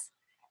Williams.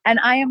 And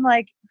I am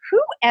like,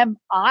 who am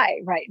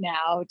I right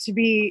now to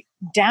be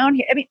down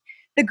here? I mean,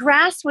 the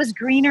grass was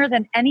greener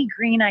than any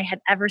green I had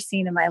ever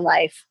seen in my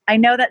life. I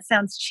know that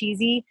sounds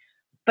cheesy,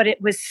 but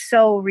it was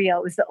so real.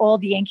 It was the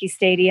old Yankee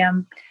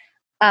Stadium.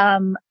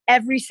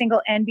 Every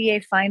single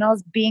NBA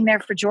finals, being there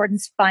for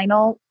Jordan's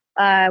final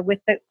with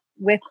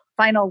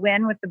final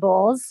win with the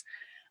Bulls.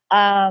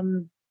 I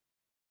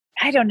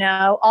don't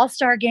know,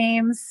 all-star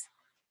games.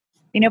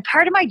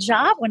 Part of my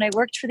job when I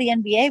worked for the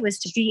NBA was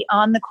to be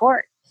on the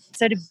court.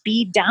 So to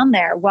be down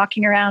there,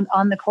 walking around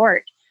on the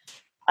court,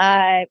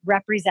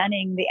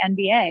 representing the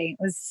NBA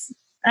was,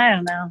 I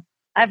don't know.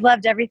 I've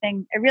loved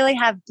everything. I really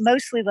have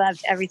mostly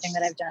loved everything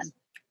that I've done.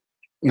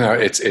 No,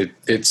 it's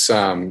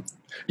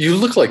you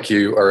look like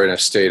you are in a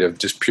state of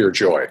just pure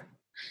joy.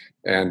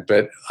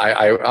 But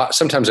I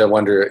sometimes I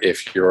wonder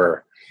if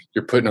you're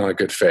putting on a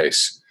good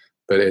face,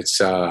 but it's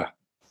but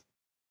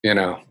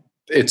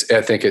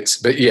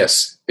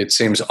yes, it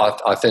seems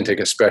authentic,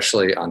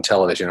 especially on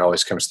television. It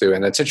always comes through,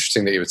 and it's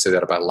interesting that you would say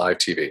that about live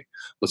TV.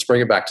 Let's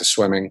bring it back to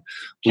swimming.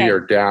 Okay. We are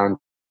down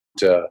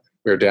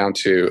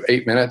to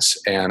 8 minutes,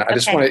 and I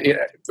just want to,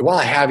 while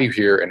I have you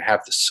here and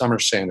have the Summer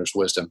Sanders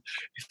wisdom,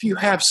 if you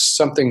have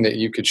something that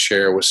you could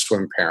share with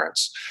swim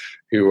parents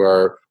who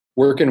are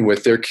working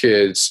with their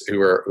kids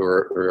who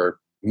are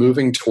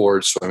moving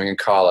towards swimming in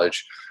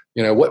college,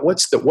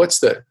 what's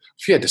the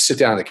if you had to sit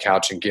down on the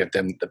couch and give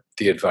them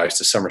the advice,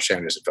 the Summer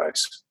Sanders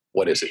advice,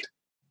 what is it?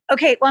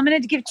 Okay, well, I'm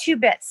going to give 2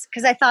 bits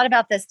because I thought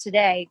about this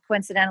today,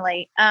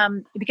 coincidentally,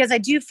 because I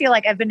do feel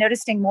like I've been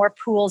noticing more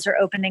pools are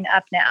opening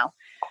up now.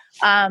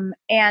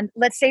 And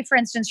let's say, for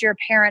instance, you're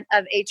a parent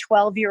of a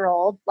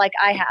 12-year-old, like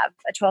I have,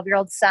 a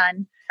 12-year-old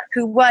son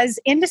who was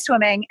into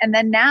swimming, and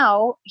then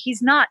now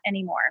he's not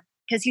anymore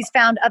because he's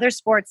found other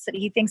sports that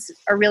he thinks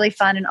are really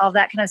fun and all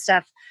that kind of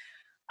stuff.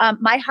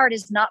 My heart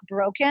is not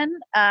broken,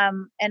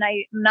 and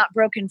I'm not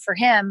broken for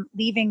him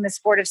leaving the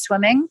sport of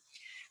swimming.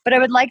 But I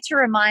would like to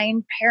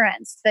remind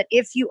parents that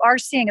if you are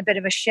seeing a bit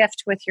of a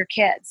shift with your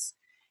kids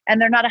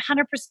and they're not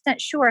 100%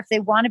 sure if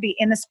they want to be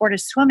in the sport of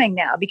swimming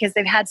now because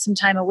they've had some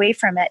time away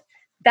from it,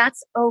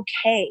 that's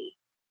okay.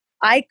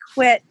 I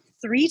quit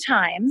 3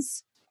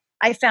 times.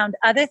 I found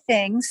other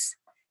things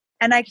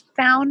and I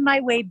found my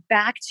way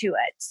back to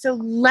it. So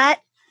let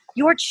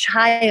your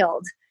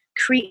child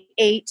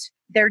create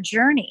their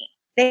journey.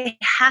 They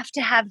have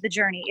to have the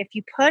journey. If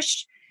you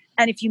push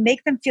and if you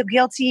make them feel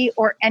guilty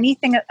or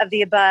anything of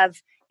the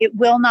above, it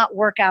will not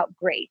work out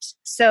great.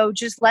 So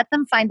just let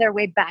them find their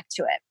way back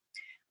to it.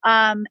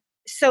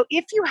 So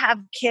if you have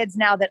kids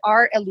now that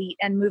are elite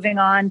and moving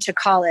on to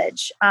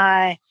college,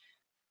 I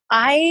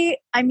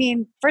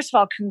mean, first of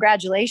all,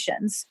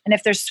 congratulations. And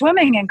if they're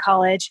swimming in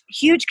college,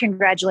 huge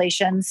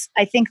congratulations.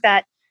 I think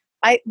that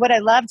what I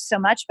loved so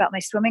much about my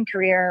swimming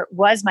career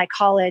was my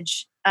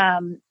college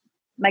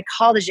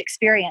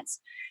experience.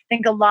 I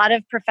think a lot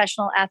of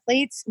professional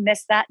athletes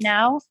miss that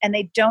now, and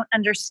they don't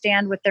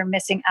understand what they're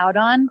missing out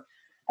on.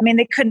 I mean,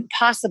 they couldn't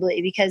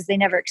possibly because they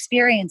never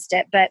experienced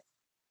it, but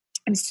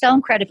I'm so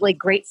incredibly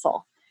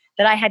grateful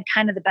that I had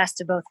kind of the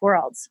best of both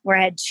worlds, where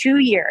I had 2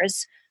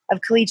 years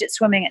of collegiate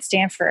swimming at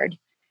Stanford,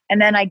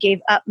 and then I gave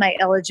up my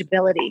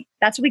eligibility.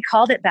 That's what we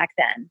called it back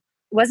then.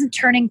 It wasn't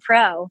turning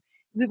pro.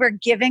 We were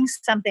giving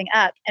something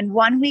up. And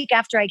 1 week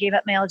after I gave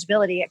up my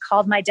eligibility, I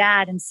called my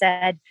dad and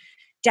said,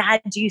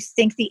 "Dad, do you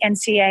think the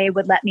NCAA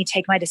would let me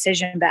take my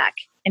decision back?"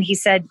 And he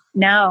said,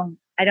 "No,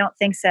 I don't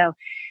think so."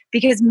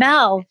 Because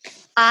Mel,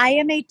 I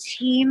am a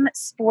team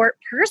sport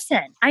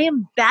person. I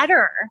am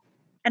better.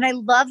 And I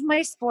love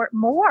my sport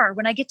more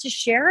when I get to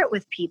share it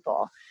with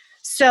people.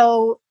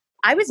 So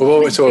I was.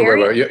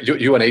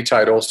 You won 8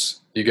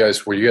 titles. You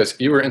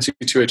were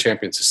NCAA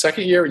champions the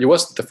second year. You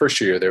wasn't the first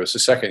year. There was the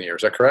second year.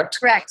 Is that correct?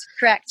 Correct.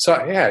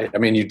 So yeah, I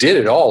mean, you did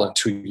it all in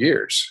 2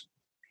 years.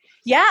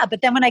 Yeah, but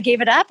then when I gave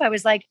it up, I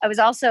was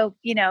also,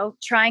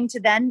 trying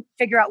to then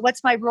figure out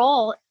what's my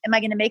role. Am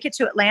I going to make it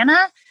to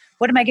Atlanta?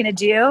 What am I going to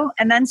do?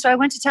 And then so I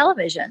went to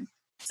television.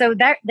 So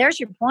there's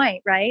your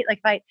point, right?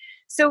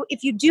 So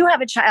if you do have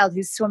a child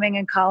who's swimming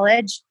in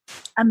college,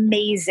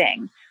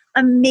 amazing.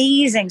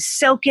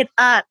 Soak it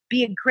up.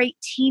 Be a great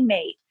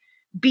teammate.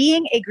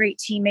 Being a great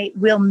teammate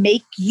will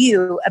make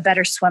you a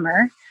better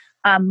swimmer,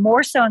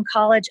 more so in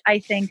college, I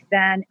think,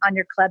 than on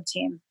your club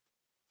team.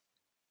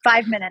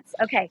 5 minutes.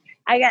 Okay.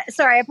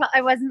 Sorry,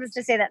 I wasn't supposed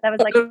to say that. That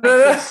was like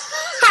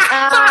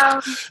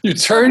you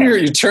turn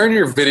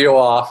your video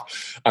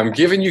off. I'm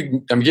giving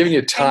you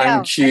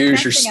time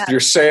cues. You're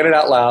saying it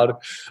out loud.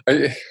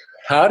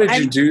 How did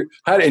you do?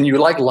 And you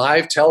like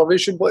live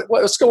television?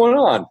 What's going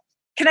on?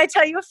 Can I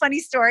tell you a funny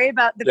story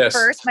about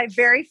my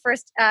very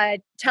first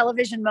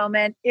television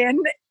moment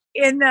in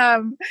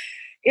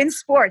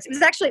sports? It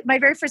was actually my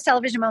very first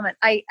television moment.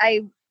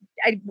 I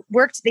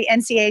worked the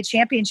NCAA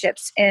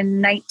championships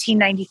in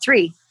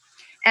 1993,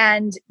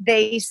 and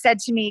they said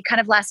to me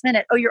kind of last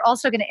minute, "Oh, you're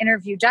also going to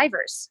interview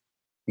divers."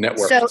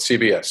 Network, so,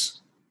 CBS.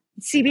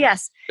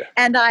 Yeah.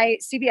 And I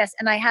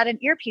had an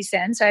earpiece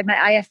in, so I had my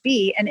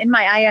IFB, and in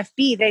my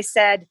IFB they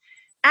said,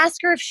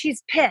 "Ask her if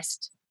she's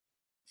pissed."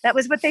 That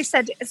was what they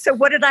said. So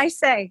what did I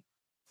say?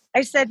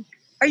 I said,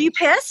 "Are you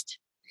pissed?"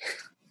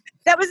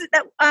 That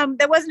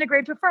wasn't a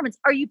great performance.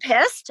 "Are you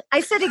pissed?"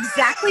 I said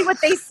exactly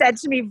what they said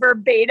to me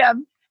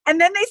verbatim. And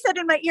then they said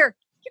in my ear,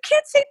 "You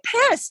can't say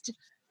pissed."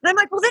 And I'm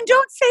like, "Well, then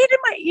don't say it in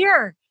my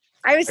ear."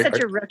 I was such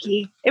a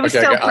rookie. It was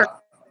perfect.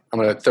 I'm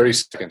going to 30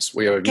 seconds.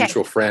 We have a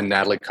mutual friend,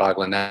 Natalie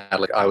Coughlin.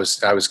 Natalie, I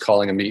was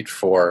calling a meet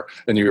for,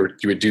 and you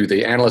would do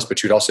the analyst,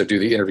 but you'd also do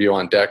the interview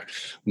on deck.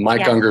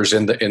 Mike Unger's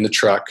in the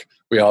truck.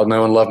 We all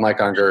know and love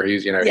Mike Unger.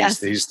 He's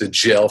he's the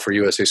gel for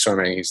USA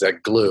Swimming. He's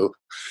that glue.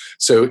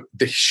 So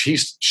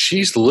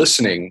she's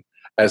listening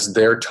as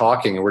they're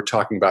talking, and we're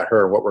talking about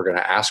her and what we're going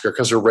to ask her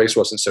because her race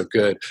wasn't so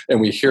good. And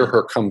we hear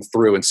her come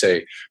through and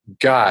say,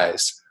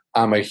 "Guys,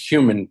 I'm a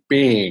human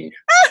being."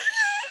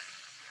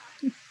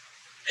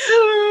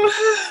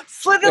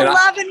 For the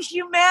love and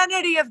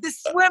humanity of the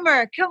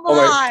swimmer. Come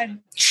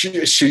on.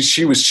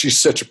 She's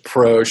such a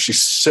pro.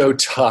 She's so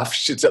tough.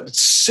 She's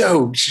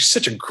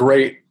such a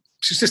great,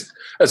 she's just,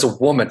 as a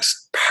woman,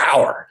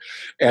 power.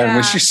 And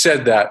when she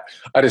said that,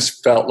 I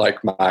just felt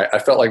like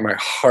my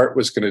heart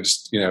was going to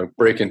just,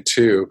 break in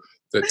two.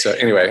 That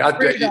anyway,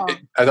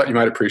 I thought you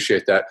might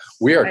appreciate that.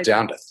 We are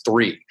down to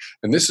 3,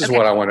 and this is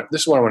what I want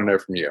to know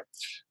from you.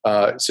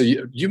 So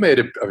you made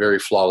a very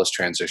flawless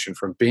transition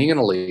from being an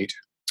elite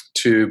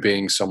to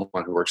being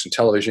someone who works in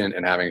television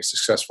and having a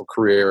successful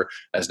career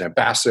as an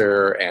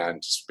ambassador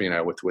and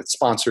with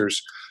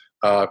sponsors.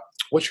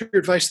 What's your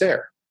advice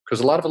there?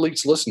 Because a lot of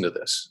elites listen to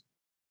this.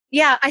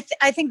 Yeah,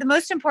 I think the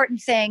most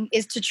important thing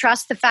is to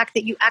trust the fact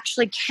that you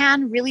actually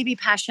can really be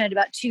passionate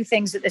about 2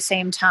 things at the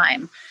same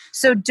time.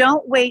 So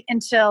don't wait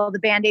until the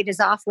Band-Aid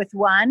is off with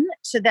one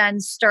to then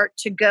start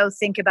to go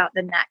think about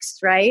the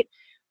next, right?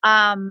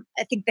 I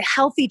think the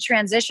healthy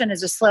transition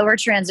is a slower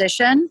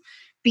transition.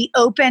 Be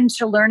open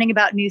to learning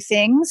about new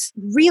things.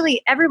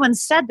 Really, everyone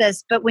said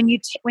this, but when you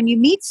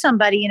meet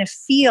somebody in a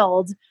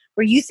field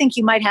where you think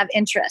you might have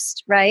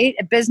interest, right?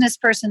 A business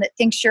person that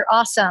thinks you're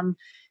awesome,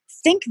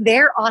 think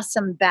they're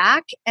awesome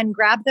back and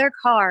grab their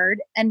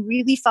card and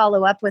really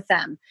follow up with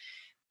them.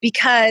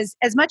 Because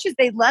as much as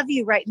they love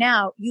you right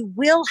now, you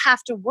will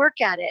have to work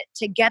at it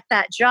to get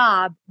that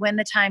job when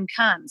the time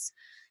comes.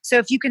 So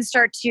if you can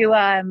start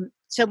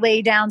to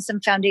lay down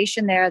some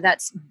foundation there,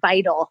 that's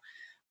vital.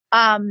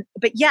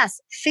 But yes,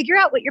 figure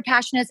out what your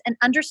passion is and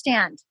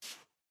understand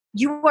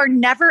you are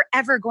never,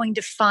 ever going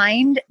to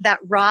find that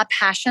raw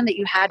passion that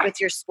you had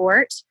with your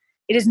sport.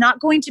 It is not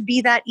going to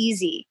be that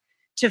easy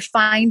to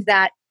find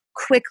that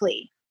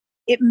quickly.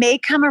 It may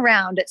come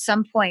around at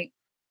some point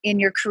in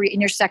your career, in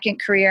your second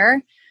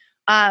career.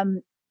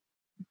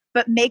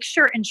 But make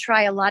sure and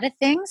try a lot of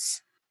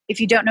things if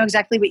you don't know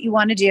exactly what you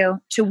want to do,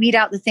 to weed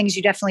out the things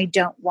you definitely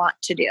don't want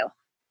to do.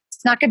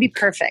 It's not going to be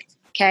perfect.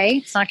 Okay.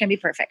 It's not going to be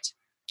perfect.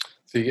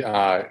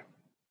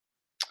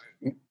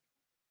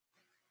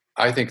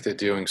 I think that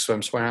doing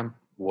swim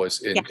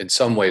was in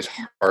some ways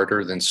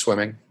harder than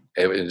swimming.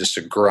 It was just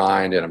a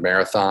grind and a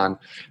marathon.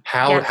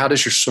 How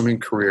does your swimming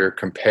career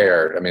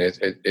compare? I mean,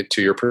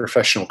 to your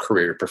professional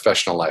career, your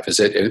professional life.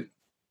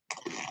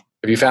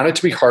 Have you found it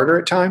to be harder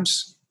at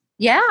times?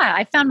 Yeah,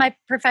 I found my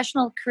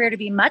professional career to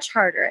be much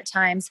harder at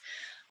times.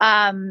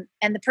 And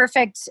the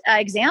perfect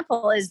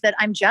example is that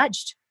I'm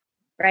judged,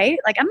 right?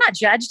 Like, I'm not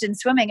judged in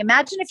swimming.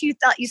 Imagine if you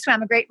thought you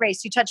swam a great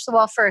race, you touched the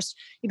wall first,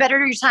 you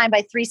bettered your time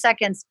by 3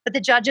 seconds, but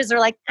the judges are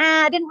like,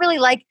 I didn't really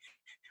like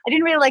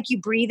you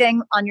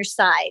breathing on your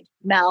side,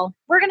 Mel.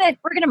 We're gonna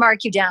mark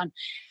you down.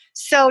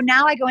 So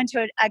now I go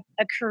into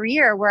a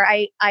career where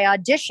I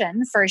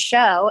audition for a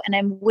show and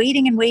I'm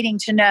waiting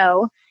to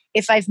know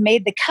if I've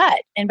made the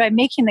cut. And by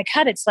making the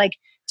cut, it's like,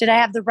 did I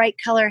have the right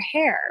color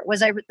hair?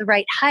 Was I the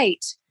right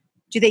height?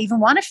 Do they even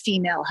want a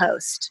female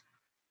host?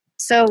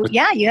 So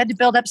yeah, you had to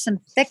build up some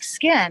thick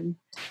skin,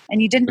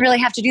 and you didn't really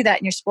have to do that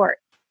in your sport.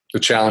 The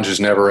challenges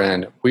never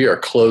end. We are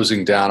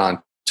closing down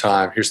on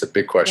time. Here's the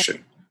big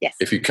question. Yes.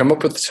 If you come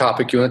up with the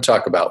topic you want to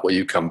talk about, will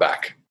you come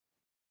back?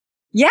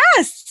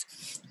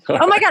 Yes.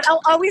 Oh my God,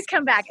 I'll always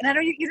come back. And I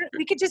know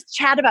we could just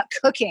chat about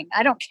cooking.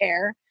 I don't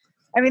care.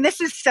 I mean,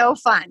 this is so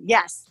fun.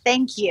 Yes.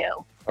 Thank you.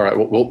 All right.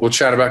 We'll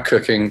chat about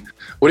cooking.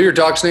 What are your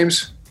dogs'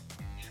 names?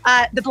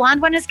 The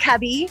blonde one is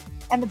Cubby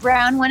and the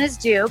brown one is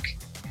Duke.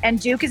 And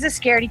Duke is a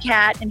scaredy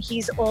cat and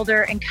he's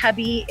older, and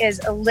Cubby is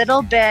a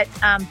little bit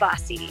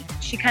bossy.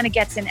 She kind of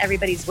gets in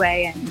everybody's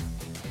way and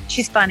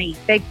she's funny.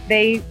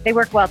 They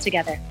work well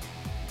together.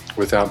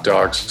 Without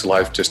dogs,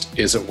 life just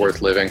isn't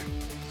worth living.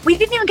 We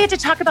didn't even get to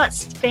talk about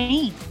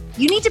Spain.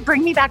 You need to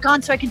bring me back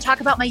on so I can talk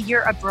about my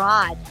year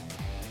abroad.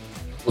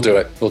 We'll do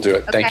it.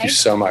 Okay. Thank you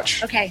so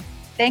much. Okay.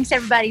 Thanks,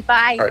 everybody.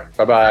 Bye. All right.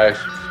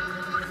 Bye-bye.